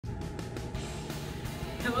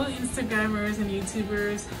Hello Instagrammers and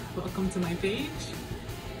YouTubers, welcome to my page.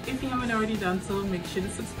 If you haven't already done so, make sure to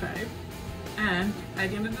subscribe, and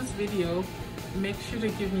at the end of this video, make sure to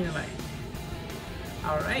give me a like.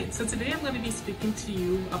 Alright, so today I'm going to be speaking to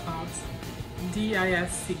you about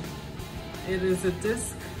DISC. It is a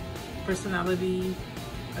DISC personality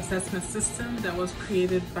assessment system that was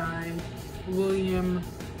created by William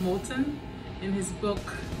Marston in his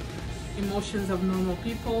book Emotions of Normal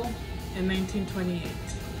People in 1928.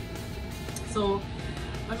 So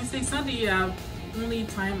let me say, it's not the only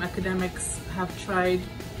time academics have tried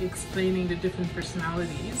explaining the different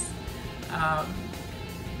personalities.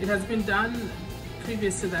 It has been done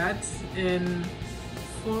previous to that in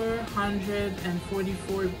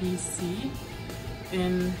 444 BC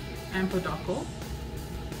in Empodocles,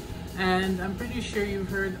 and I'm pretty sure you've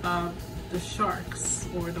heard of the sharks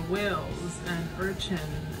or the whales and urchin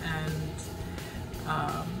and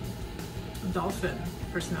dolphin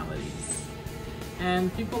personalities,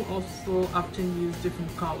 and people also often use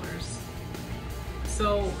different colors.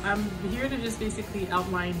 So I'm here to just basically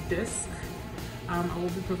outline DISC. I will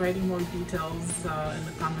be providing more details in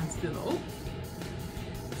the comments below.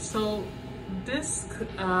 So DISC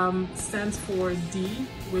stands for D,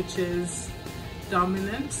 which is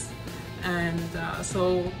dominant, and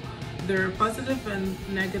so there are positive and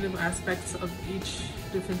negative aspects of each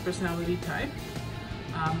different personality type,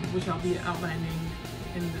 which I'll be outlining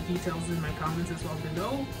in the details in my comments as well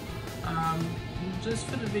below. Just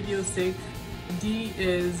for the video's sake, D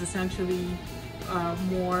is essentially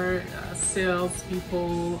more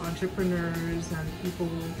salespeople, entrepreneurs, and people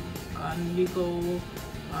in legal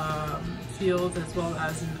fields as well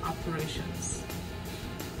as in operations.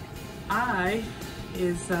 I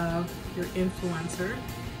is your influencer.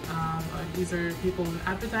 These are people in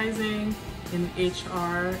advertising, in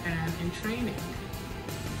HR, and in training.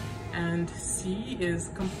 And C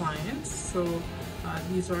is compliance. So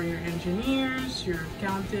these are your engineers, your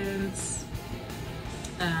accountants,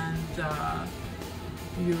 and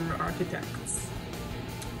your architects.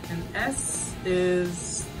 And S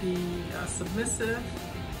is the submissive.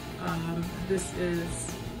 This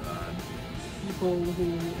is people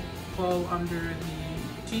who fall under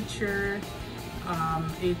the teacher,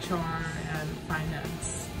 HR, and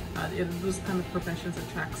finance. Those kind of professions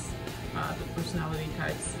attracts the personality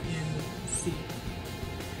types in C.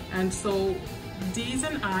 And so D's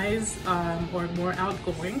and I's are more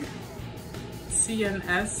outgoing, C and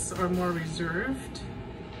S are more reserved,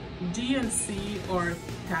 D and C are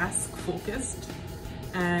task focused,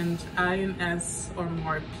 and I and S are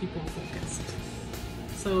more people focused.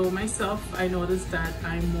 So myself, I noticed that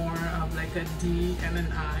I'm more of like a D and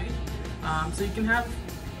an I. So you can have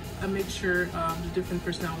a mixture of the different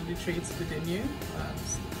personality traits within you.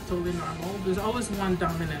 It's totally normal. There's always one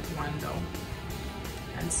dominant one though.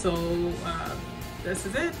 And so this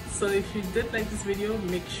is it. So if you did like this video,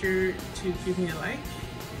 make sure to give me a like